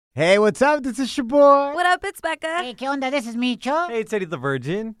Hey, what's up? This is your boy. What up? It's Becca. Hey, ¿qué onda? This is Micho. Hey, it's Eddie the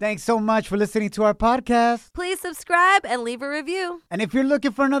Virgin. Thanks so much for listening to our podcast. Please subscribe and leave a review. And if you're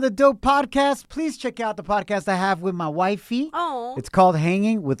looking for another dope podcast, please check out the podcast I have with my wifey. Oh. It's called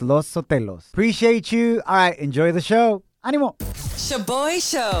Hanging with Los Sotelos. Appreciate you. All right, enjoy the show. Ánimo. Shaboy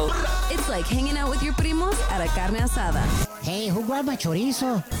Show. It's like hanging out with your primos at a carne asada. Hey, who grabbed my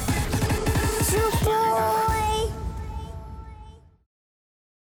chorizo?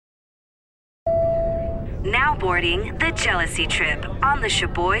 Now boarding the jealousy trip on the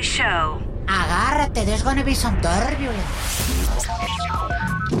Shaboy Show. Agárrate, there's gonna be some turbulence.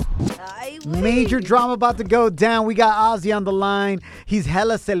 Major drama about to go down. We got Ozzy on the line. He's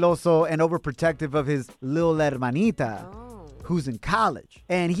hella celoso and overprotective of his little hermanita, who's in college.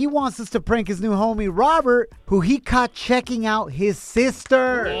 And he wants us to prank his new homie, Robert, who he caught checking out his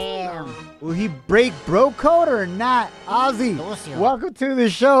sister. Damn. Will he break bro code or not? Ozzy, Lucio. welcome to the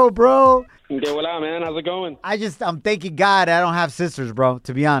show, bro. Okay, what up, man? How's it going? I'm thanking God I don't have sisters, bro,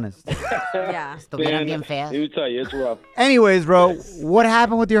 to be honest. Yeah. Estuvieran bien feas. Let me tell you, it's rough. Anyways, bro, what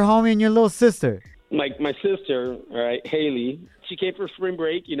happened with your homie and your little sister? My sister, all right, Haley, she came for spring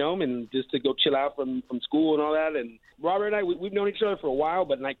break, you know, and just to go chill out from school and all that. And Robert and I, we've known each other for a while,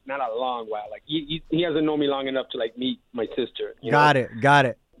 but like not a long while. Like he hasn't known me long enough to like meet my sister. Got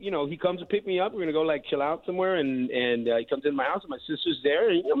it. You know, he comes to pick me up. We're gonna go like chill out somewhere, and he comes in my house, and my sister's there.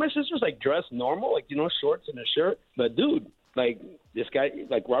 And you know, my sister's like dressed normal, like shorts and a shirt. But dude, like this guy,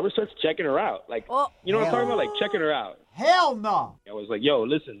 like Robert starts checking her out. Like, you know what I'm talking about? Like checking her out. Hell no. I was like, yo,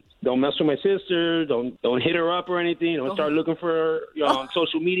 listen, don't mess with my sister. Don't hit her up or anything. Don't start looking for her on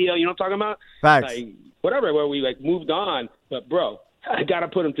social media. You know what I'm talking about? Facts. Like, whatever, where we like moved on. But bro, I gotta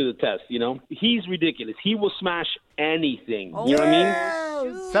put him to the test, you know? He's ridiculous. He will smash anything. You know what I mean?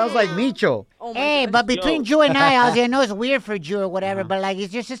 Sounds like Micho. Oh my Hey, God. but between you and I, Ozzy, I know it's weird for you or whatever, but like,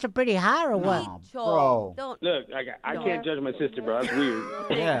 is your sister pretty hot or what? Bro. Don't. Look, I can't judge my sister, bro. That's weird.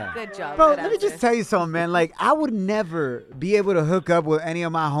 Yeah. Good job. Bro, Good let me answer. just tell you something, man. Like, I would never be able to hook up with any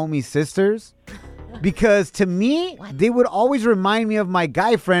of my homie sisters because to me, they would always remind me of my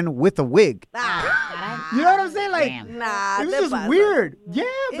guy friend with a wig. You know what I'm saying? Like, Damn. Nah, it was te just pasa. weird. Yeah,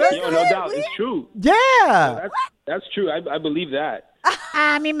 man. Yo, no doubt. It's true. Yeah. That's true. I believe that.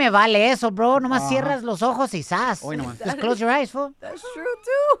 A mí me vale eso, bro. Nomás cierras los ojos y zas. Just close your eyes, fool. That's true,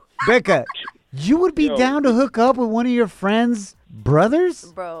 too. Becca, you would be Yo. down to hook up with one of your friends' brothers?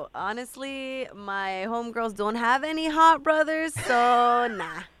 Bro, honestly, my homegirls don't have any hot brothers, so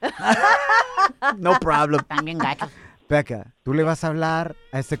nah. No problem. También gachos. Becca, tú le vas a hablar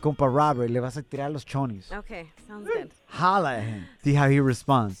a este compa Robert y le vas a tirar los chonis. Okay, sounds good. Holla at him. See how he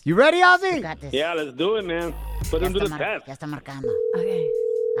responds. You ready, Ozzy? Got this. Yeah, let's do it, man. Put Ya him to the está, test. ya está marcando. Okay.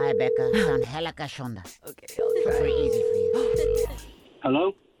 Ay, Becca, sound hella cachonda. Okay, I'll try. Very easy for you.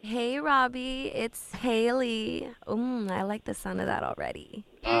 Hello? Hey, Robbie, it's Haley. I like the sound of that already.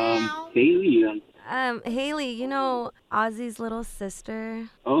 Haley. Haley, you know Ozzy's little sister?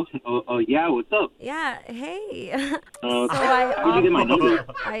 Oh, yeah. What's up? Yeah, hey. Uh, So I my number?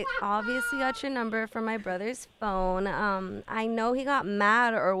 I obviously got your number from my brother's phone. I know he got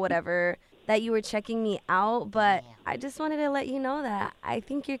mad or whatever that you were checking me out, but I just wanted to let you know that I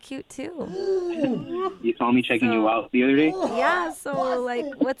think you're cute too. You saw me checking you out the other day? Yeah, so like,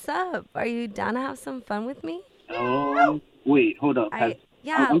 what's up? Are you down to have some fun with me? Wait, hold up.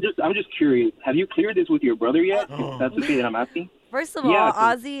 Yeah. I'm just curious. Have you cleared this with your brother yet? If that's okay that I'm asking. First of Yeah, all,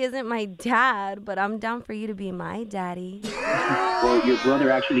 'cause- Ozzy isn't my dad, but I'm down for you to be my daddy. Well, your brother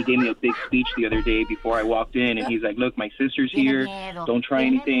actually gave me a big speech the other day before I walked in, and he's like, look, my sister's here. Don't try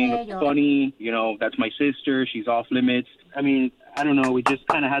anything. It's funny. You know, that's my sister. She's off limits. I mean, I don't know. We just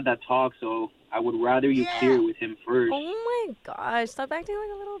kind of had that talk, so I would rather you clear it with him first. Oh my gosh, stop acting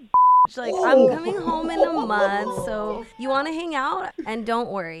like a little bitch. Like, I'm coming home in a month, so you want to hang out? And don't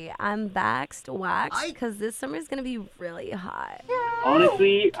worry, I'm waxed, because this summer is going to be really hot.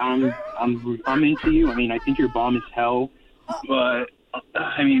 Honestly, I'm into you. I mean, I think your bomb is hell, but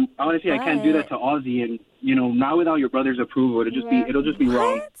I mean, honestly, I can't do that to Ozzy, and you know, not without your brother's approval. It'll just be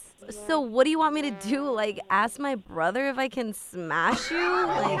wrong. What? So what do you want me to do? Like, ask my brother if I can smash you?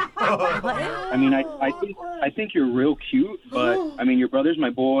 Like, what? I mean, I think you're real cute, but I mean, your brother's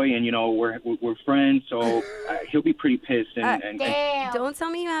my boy, and you know, we're friends, so he'll be pretty pissed. And Don't tell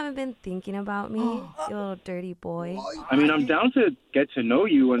me you haven't been thinking about me, you little dirty boy. I mean, I'm down to get to know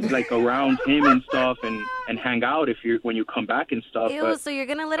you and like around him and stuff, and hang out when you come back and stuff. Ew, But so you're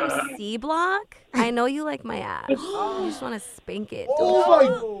gonna let him C-block? I know you like my ass. You just want to spank it.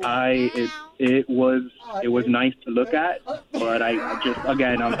 Don't you? it was nice to look at, but I just,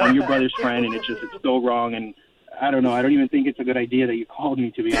 again, I'm your brother's friend, and it's so wrong, and I don't know. I don't even think it's a good idea that you called me,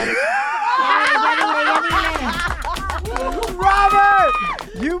 to be honest. Robert,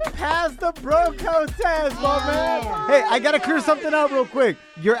 you passed the bro code test, my man. Hey, I got to clear something up real quick.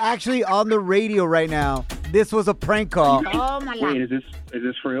 You're actually on the radio right now. This was a prank call. Wait, is this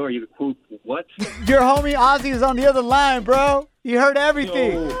for real? Are you what? Your homie Ozzy is on the other line, bro. He heard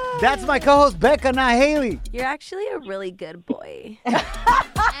everything. No. That's my co-host Becca, not Haley. You're actually a really good boy.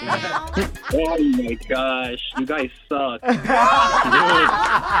 Oh my gosh, you guys suck.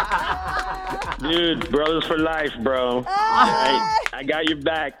 Dude, brothers for life, bro. I got your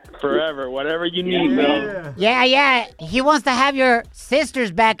back forever. Whatever you need, bro. Yeah. He wants to have your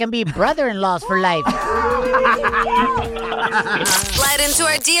sisters back and be brother-in-laws for life. Slide into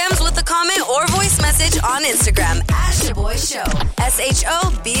our DMs with a comment or voice message on Instagram at Shaboy Show.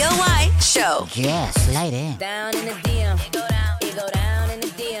 SHOBOY Show. Yeah, slide in. Down in the DM. You go down in the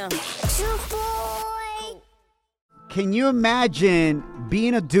DM. Can you imagine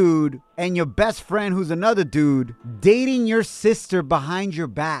being a dude and your best friend who's another dude dating your sister behind your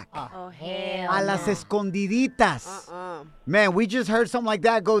back? Oh, hell. A las escondiditas. Man, we just heard something like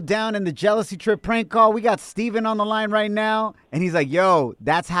that go down in the Jealousy Trip prank call. We got Steven on the line right now, and he's like, yo,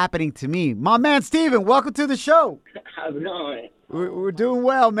 that's happening to me. My man, Steven, welcome to the show. How's it going? We're doing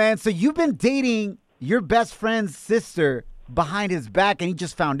well, man. So you've been dating your best friend's sister behind his back, and he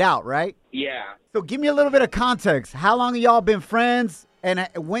just found out, right? Yeah. So give me a little bit of context. How long have y'all been friends, and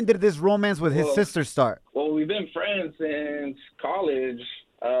when did this romance with his sister start? Well, we've been friends since college,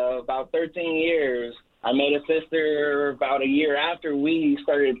 about 13 years. I met his sister about a year after we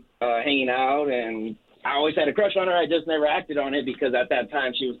started hanging out, and I always had a crush on her. I just never acted on it because at that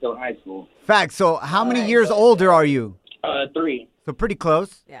time she was still in high school. Fact. So how many years older are you? 3. So pretty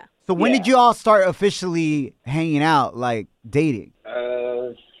close. Yeah. So when did you all start officially hanging out, like dating?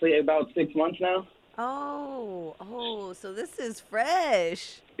 Say about 6 months now. Oh, so this is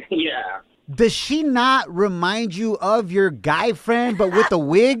fresh. Yeah. Does she not remind you of your guy friend, but with a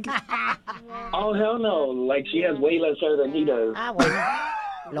wig? Oh, hell no. Like, she has way less hair than he does.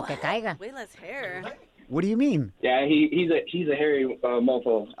 Lo que caiga. Way less hair. What do you mean? Yeah, he's a hairy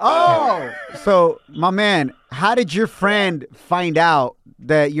mofo. Oh, so my man, how did your friend find out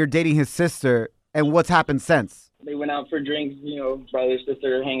that you're dating his sister, and what's happened since? They went out for drinks, brother,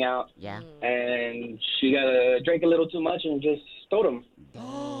 sister, hang out. Yeah. And she drank a little too much and just told him.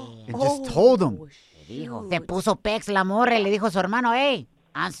 And just told him. Dijo, te puso pex la morra y le dijo a su hermano, hey,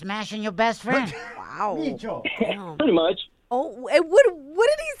 I'm smashing your best friend. Wow. Damn. Pretty much. Oh, and what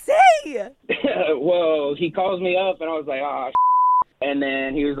did he say? Well, he calls me up and I was like, oh, and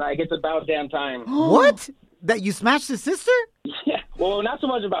then he was like, it's about damn time. What? That you smashed his sister? Yeah. Well, not so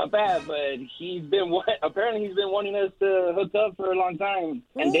much about that, but apparently he's been wanting us to hook up for a long time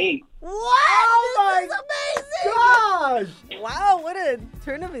and date. What? Oh This is Gosh! amazing. Wow, what a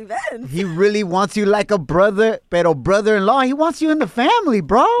turn of events. He really wants you like a brother, pero brother-in-law. He wants you in the family,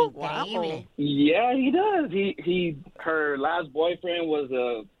 bro. Wow. Yeah, he does. Her last boyfriend was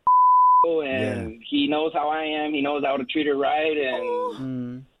a and he knows how I am. He knows how to treat her right,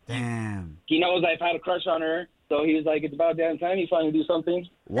 and Damn. he knows I've had a crush on her. So he was like, it's about damn time you finally do something.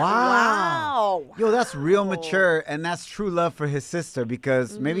 Wow. Yo, that's real mature, and that's true love for his sister,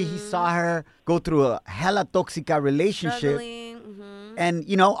 because maybe he saw her go through a hella toxica relationship. And,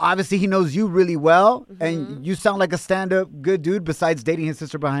 obviously he knows you really well, and you sound like a stand-up good dude besides dating his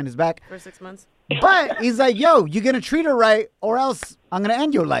sister behind his back. For 6 months. But he's like, yo, you're going to treat her right, or else I'm going to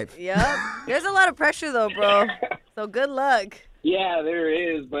end your life. Yep. There's a lot of pressure, though, bro. So good luck. Yeah, there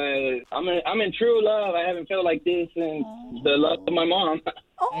is, but I'm in true love. I haven't felt like this since the love of my mom.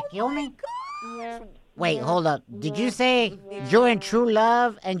 Oh, my God. Wait, hold up. Did you say you're in true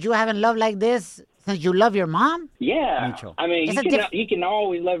love and you haven't loved like this since you love your mom? Yeah. I mean, you can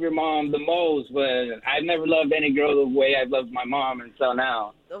always love your mom the most, but I've never loved any girl the way I've loved my mom until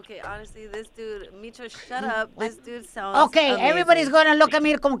now. Okay, honestly, this dude, Micho, shut up. This dude sounds Okay, amazing. everybody's going to look at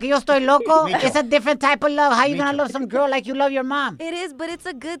me como que yo estoy loco. It's a different type of love. How you going to love some girl like you love your mom? It is, but it's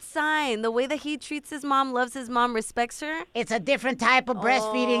a good sign. The way that he treats his mom, loves his mom, respects her. It's a different type of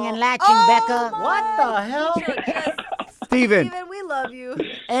breastfeeding and latching, Becca. What the hell? Steven, Steven, we love you.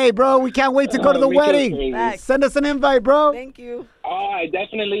 hey, bro, we can't wait to go to the me too, wedding. baby. Send us an invite, bro. Thank you. Oh, I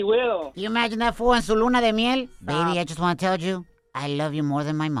definitely will. Can you imagine that fool en su luna de miel? Baby, I just want to tell you, I love you more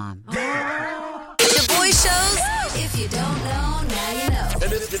than my mom. Shaboy Shows. If you don't know, now you know.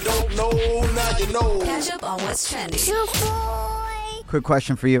 And if you don't know, now you know. Catch up on what's trending. Quick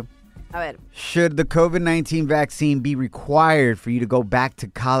question for you. A ver. Should the COVID-19 vaccine be required for you to go back to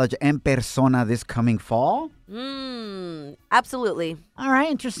college en persona this coming fall? Absolutely. All right,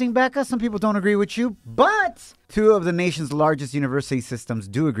 interesting, Becca. Some people don't agree with you, but 2 of the nation's largest university systems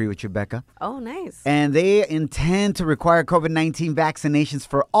do agree with you, Becca. Oh, nice. And they intend to require COVID-19 vaccinations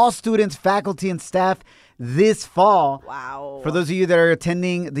for all students, faculty, and staff this fall. Wow. For those of you that are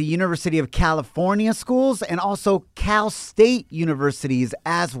attending the University of California schools and also Cal State universities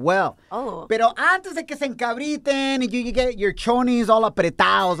as well. Oh. Pero antes de que se encabriten and you get your chonies all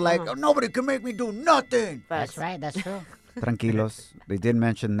apretados, like, oh, nobody can make me do nothing. That's right. That's true. Tranquilos. They did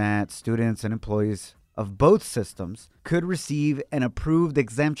mention that students and employees of both systems could receive an approved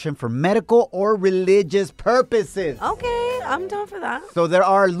exemption for medical or religious purposes. Okay, I'm down for that. So there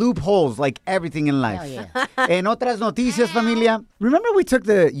are loopholes like everything in life. Hell yeah. En otras noticias, familia, remember we took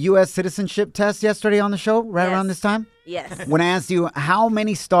the U.S. citizenship test yesterday on the show right Yes. around this time? Yes. When I asked you how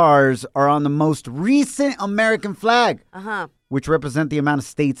many stars are on the most recent American flag, Uh-huh. which represent the amount of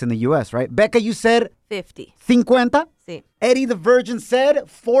states in the U.S., right? Becca, you said 50. 50. Sí. Eddie the Virgin said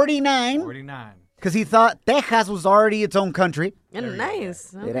 49. 49. Because he thought Texas was already its own country.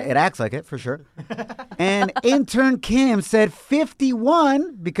 Nice. It acts like it, for sure. And intern Kim said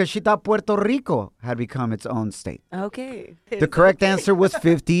 51 because she thought Puerto Rico had become its own state. Okay. The correct answer was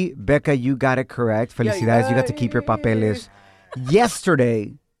 50. Becca, you got it correct. Felicidades, you got to keep your papeles.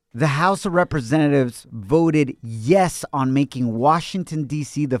 Yesterday, the House of Representatives voted yes on making Washington,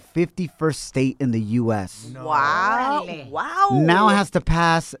 D.C. the 51st state in the U.S. Wow. Órale. Wow. Now it has to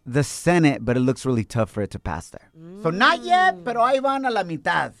pass the Senate, but it looks really tough for it to pass there. So not yet, pero ahí van a la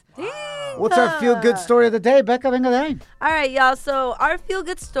mitad. What's our feel-good story of the day? Becca, venga de ahí. All right, y'all. So our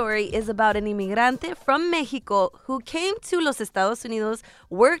feel-good story is about an inmigrante from Mexico who came to los Estados Unidos,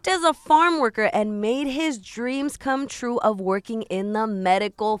 worked as a farm worker, and made his dreams come true of working in the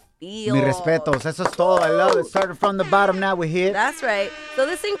medical field. Mi respetos. Eso es todo. I love it. Started from the bottom, now we're here. That's right. So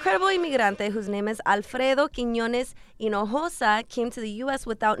this incredible inmigrante, whose name is Alfredo Quiñones Hinojosa, came to the U.S.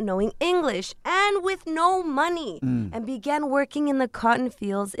 without knowing English and with no money, and began working in the cotton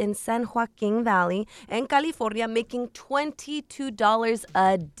fields in San Joaquin Valley in California, making $22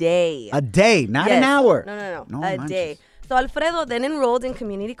 a day. A day, not an Yes. hour. No. No A manches. day. So Alfredo then enrolled in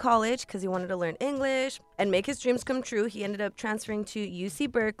community college because he wanted to learn English and make his dreams come true. He ended up transferring to UC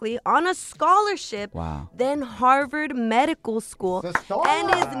Berkeley on a scholarship, Wow. then Harvard Medical School, and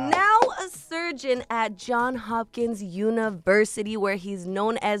is now a surgeon at Johns Hopkins University, where he's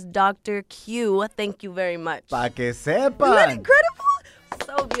known as Dr. Q. Thank you very much. Pa que Isn't that sepan. incredible?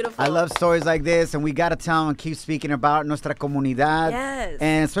 So beautiful. I love stories like this, and we got to tell them and keep speaking about nuestra comunidad. Yes.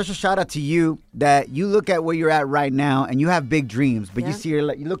 And special shout out to you that you look at where you're at right now and you have big dreams, but you Yeah. see,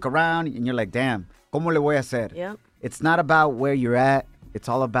 you look around and you're like, damn, ¿cómo le voy a hacer? Yep. It's not about where you're at. It's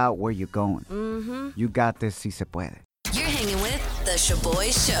all about where you're going. Mm-hmm. You got this, si se puede. You're hanging with The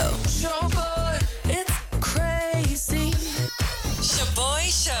Shaboy Show. Shaboy, it's crazy. Shaboy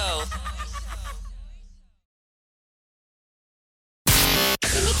Show.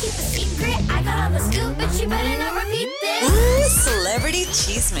 Can you keep a secret? I got all the scoop, but you better not repeat this. Ooh, Celebrity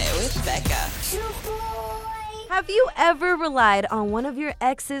Cheesemate with Becca. Have you ever relied on one of your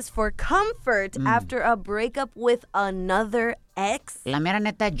exes for comfort after a breakup with another ex? La mera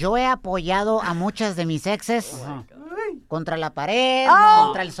neta, yo he apoyado a muchas de mis exes contra la pared, Oh,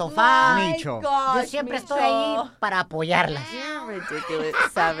 contra el sofá. Micho. Yo siempre estoy ahí para apoyarlas. You're ridiculous,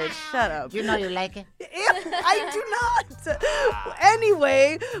 savage. Shut up. You know you like it. I do not.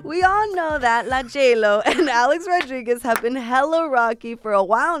 Anyway, we all know that La J-Lo and Alex Rodriguez have been hella rocky for a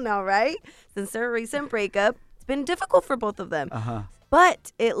while now, right? Since their recent breakup, it's been difficult for both of them. Uh-huh.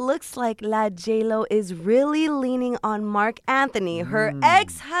 But it looks like La J-Lo is really leaning on Mark Anthony, her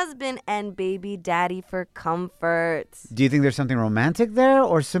ex-husband and baby daddy, for comfort. Do you think there's something romantic there,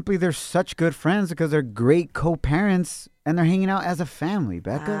 or simply they're such good friends because they're great co-parents and they're hanging out as a family,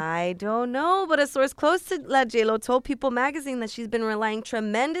 Becca? I don't know, but a source close to La J-Lo told People magazine that she's been relying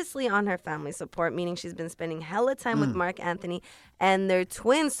tremendously on her family support, meaning she's been spending hella time with Mark Anthony and their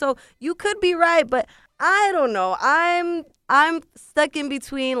twins. So you could be right, but I don't know. I'm stuck in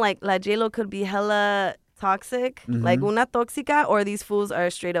between. Like, La J-Lo could be hella toxic, like una tóxica, or these fools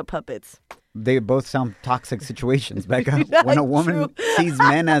are straight up puppets. They both sound toxic situations, Becca. Yeah, When a woman true. sees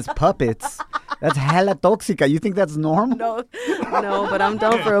men as puppets, that's hella toxica. You think that's normal? No, but I'm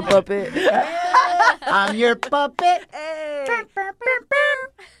down for a puppet. I'm your puppet. Hey.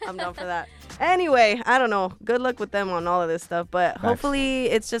 I'm down for that. Anyway, I don't know. Good luck with them on all of this stuff, but hopefully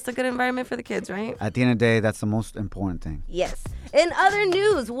it's just a good environment for the kids, right? At the end of the day, that's the most important thing. Yes. In other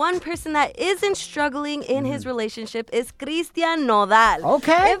news, one person that isn't struggling in his relationship is Christian Nodal.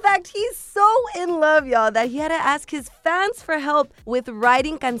 Okay. In fact, he's so in love, y'all, that he had to ask his fans for help with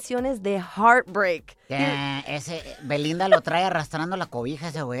writing canciones de heartbreak. Ese Belinda lo trae arrastrando la cobija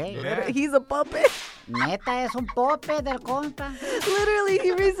ese güey. He's a puppet. Neta, es un pope del compa. Literally,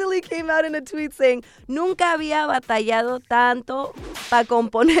 he recently came out in a tweet saying, nunca había batallado tanto para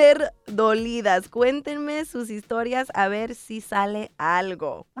componer dolidas. Cuéntenme sus historias a ver si sale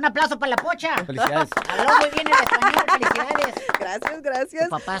algo. Un aplauso para la pocha. Felicidades. Habló muy bien el español. Felicidades. Gracias.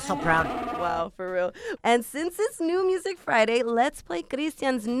 Papa's so proud. Wow, for real. And since it's New Music Friday, let's play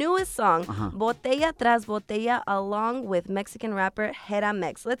Christian's newest song, Botella Tras Botella, along with Mexican rapper Hera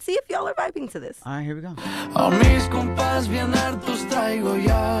Mex. Let's see if y'all are vibing to this. All right, here we go. A mis compas bien hartos traigo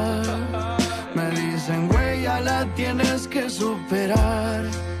ya. Me dicen, güey, ya la tienes que superar.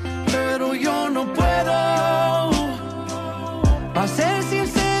 Pero yo no puedo. Pa' ser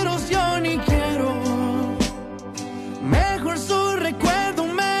sinceros, yo ni quiero. Mejor su recuerdo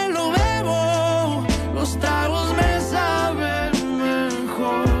me lo bebo. Los tragos me saben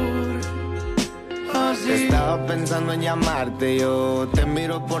mejor. Así. Estaba pensando en llamarte, yo te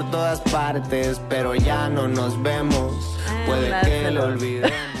miro por todas partes, pero ya no nos vemos. Puede que lo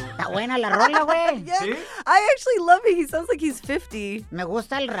olvidemos. Está buena la rola, güey. Yeah, I actually love it. He sounds like he's 50. Me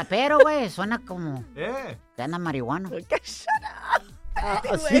gusta el rapero, güey. Suena como que anda marihuano. Shut up.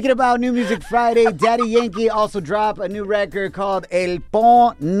 Speaking about New Music Friday, Daddy Yankee also dropped a new record called El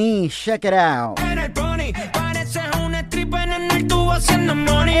Pony. Check it out. En el pony, pareces un stripper en el tubo haciendo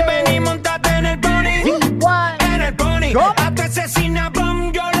money. Ven y montate en el pony. En el pony, a tu asesina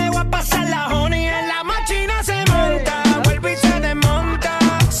bomb, yo le voy a pasar la honey. En la máquina se monta, vuelve y se desmonta.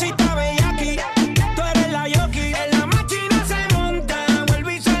 Si está bellaquí, tú eres la yoki. En la máquina se monta,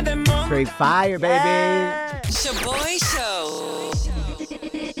 vuelve y se desmonta. Straight fire, baby. Shaboy Show.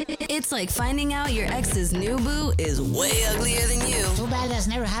 It's like finding out your ex's new boo is way uglier than you. Too bad that's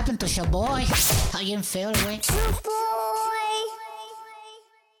never happened to Shaboy. How you feel, güey?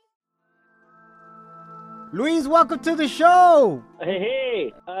 Luis, welcome to the show.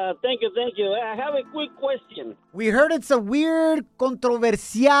 Hey, thank you. I have a quick question. We heard it's a weird,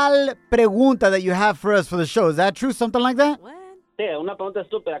 controversial pregunta that you have for us for the show. Is that true? Something like that? What? Sí, una pregunta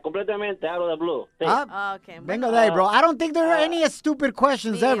estúpida, completamente out of the blue. Sí. Okay. Venga de ahí, bro. I don't think there are any stupid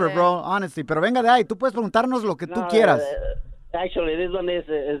questions ever, bro, honestly. Pero venga de ahí. Tú puedes preguntarnos lo que tú quieras. Actually, this one is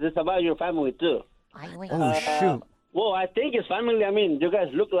about your family, too. Oh, shoot. Well, I think it's family. I mean, you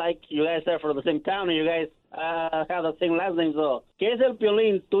guys look like you guys are from the same town and you guys have the same last name. So, ¿qué es el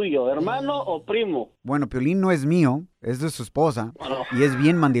Piolín tuyo, hermano o primo? Bueno, Piolín no es mío, es de su esposa. Y es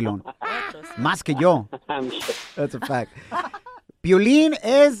bien mandilón. Más que yo. I'm sure. That's a fact. Piolín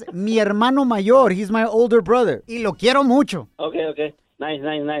es mi hermano mayor. He's my older brother. Y lo quiero mucho. Okay.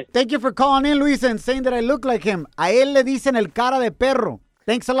 Nice. Thank you for calling in, Luis, and saying that I look like him. A él le dicen el cara de perro.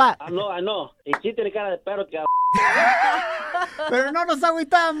 Thanks a lot. I know. Y sí tiene cara de perro, que Pero no nos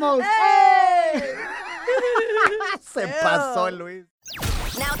agüitamos. ¡Hey! Se pasó, Luis.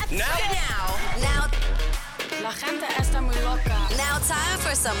 Now. La gente está muy loca. Now time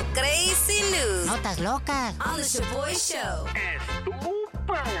for some crazy news. Notas locas. On the Shaboy Show.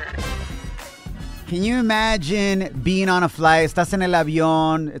 Can you imagine being on a flight? Estás en el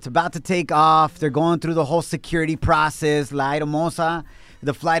avión. It's about to take off. They're going through the whole security process. La aeromoza,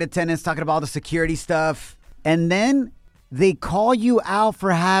 the flight attendants talking about all the security stuff. And then they call you out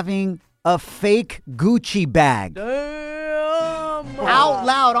for having a fake Gucci bag. Out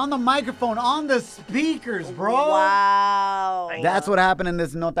loud, on the microphone, on the speakers, bro. Wow. That's what happened in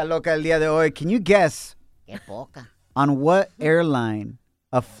this Nota Loca el día de hoy. Can you guess Qué poca. on what airline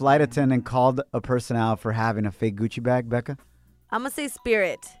a flight attendant called a person out for having a fake Gucci bag, Becca? I'm going to say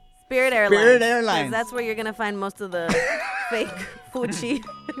Spirit. Spirit Airlines. Spirit Airlines. 'Cause that's where you're going to find most of the fake Gucci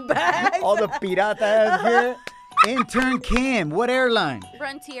bags. All the piratas here. Intern Kim, what airline?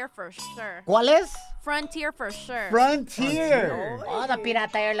 Frontier for sure. ¿Cuál es? Frontier for sure. Frontier. Oh, the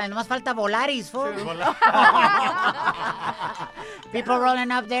Pirata Airline. Nomás falta Volaris, fool. People rolling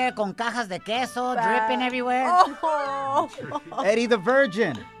up there con cajas de queso, dripping everywhere. Oh. Eddie the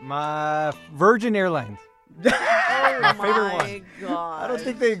Virgin. My Virgin Airlines. My favorite one. God. I don't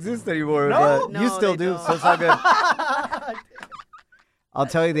think they exist anymore, No? but you No, still they do, don't. so it's all good. I'll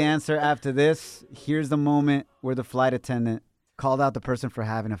tell you the answer after this. Here's the moment where the flight attendant called out the person for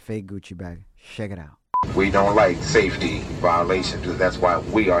having a fake Gucci bag. Check it out. We don't like safety violations. That's why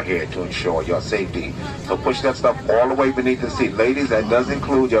we are here to ensure your safety. So push that stuff all the way beneath the seat. Ladies, that does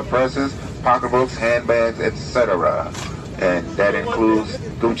include your purses, pocketbooks, handbags, etc. And that includes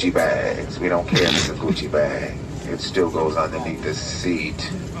Gucci bags. We don't care if it's a Gucci bag. it still goes underneath the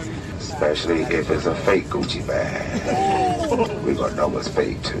seat. Especially if it's a fake Gucci bag. We're gonna know it's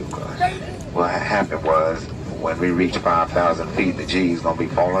fake too. What happened was, when we reach 5,000 feet, the G's gonna be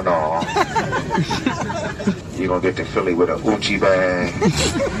falling off. You're gonna get to Philly with a Gucci bag.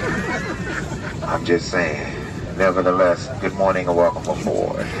 I'm just saying. Nevertheless, good morning and welcome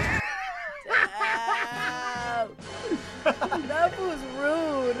aboard. That was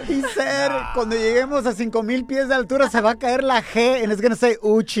rude. He said, cuando lleguemos a 5,000 pies de altura se va a caer la G and it's gonna say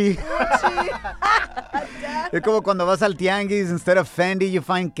Uchi. Es como cuando vas al tianguis, instead of Fendi, you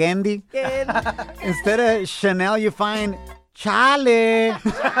find Candy. Instead of Chanel, you find Chale.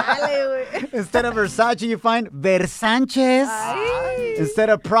 Instead of Versace, you find Versanchez. Instead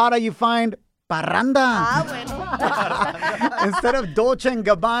of Prada, you find Parranda. Instead of Dolce &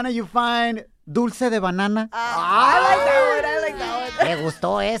 Gabbana, you find Dulce de banana. I like that one. Me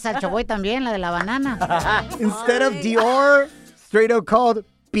gustó esa, el Choboy también, la de la banana. Instead of Dior, straight up called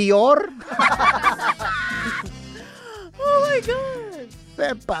Pior. Oh my God.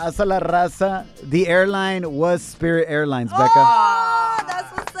 Se pasa la raza. The airline was Spirit Airlines, Becca. Oh,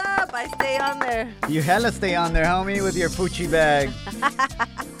 that's what's up. I stay on there. You hella stay on there, homie, with your Fuchi bag.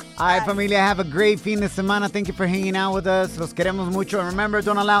 All right, familia, have a great fin de semana. Thank you for hanging out with us. Los queremos mucho. And remember,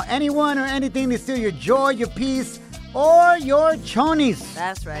 don't allow anyone or anything to steal your joy, your peace, or your chonis.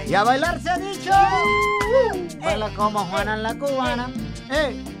 That's right. Y a bailar se ha dicho. Baila como Juana la cubana.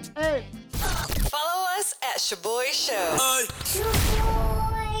 Hey, hey. Follow us at Shaboy Show.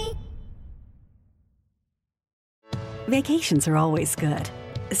 Vacations are always good.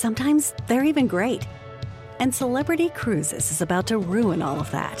 Sometimes they're even great. And Celebrity Cruises is about to ruin all of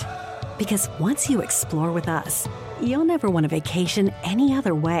that. Because once you explore with us, you'll never want a vacation any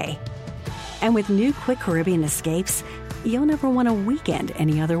other way. And with new Quick Caribbean Escapes, you'll never want a weekend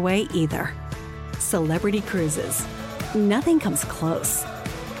any other way either. Celebrity Cruises. Nothing comes close.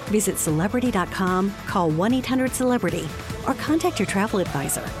 Visit Celebrity.com, call 1-800-CELEBRITY, or contact your travel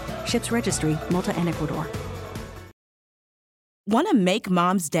advisor. Ships Registry, Malta and Ecuador. Want to make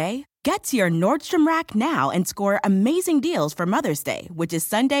Mom's day? Get to your Nordstrom Rack now and score amazing deals for Mother's Day, which is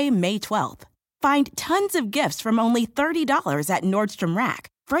Sunday, May 12th. Find tons of gifts from only $30 at Nordstrom Rack.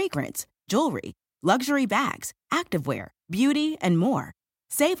 Fragrance, jewelry, luxury bags, activewear, beauty, and more.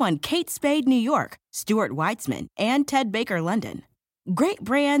 Save on Kate Spade New York, Stuart Weitzman, and Ted Baker London. Great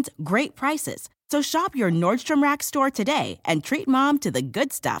brands, great prices. So shop your Nordstrom Rack store today and treat Mom to the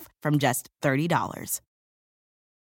good stuff from just $30.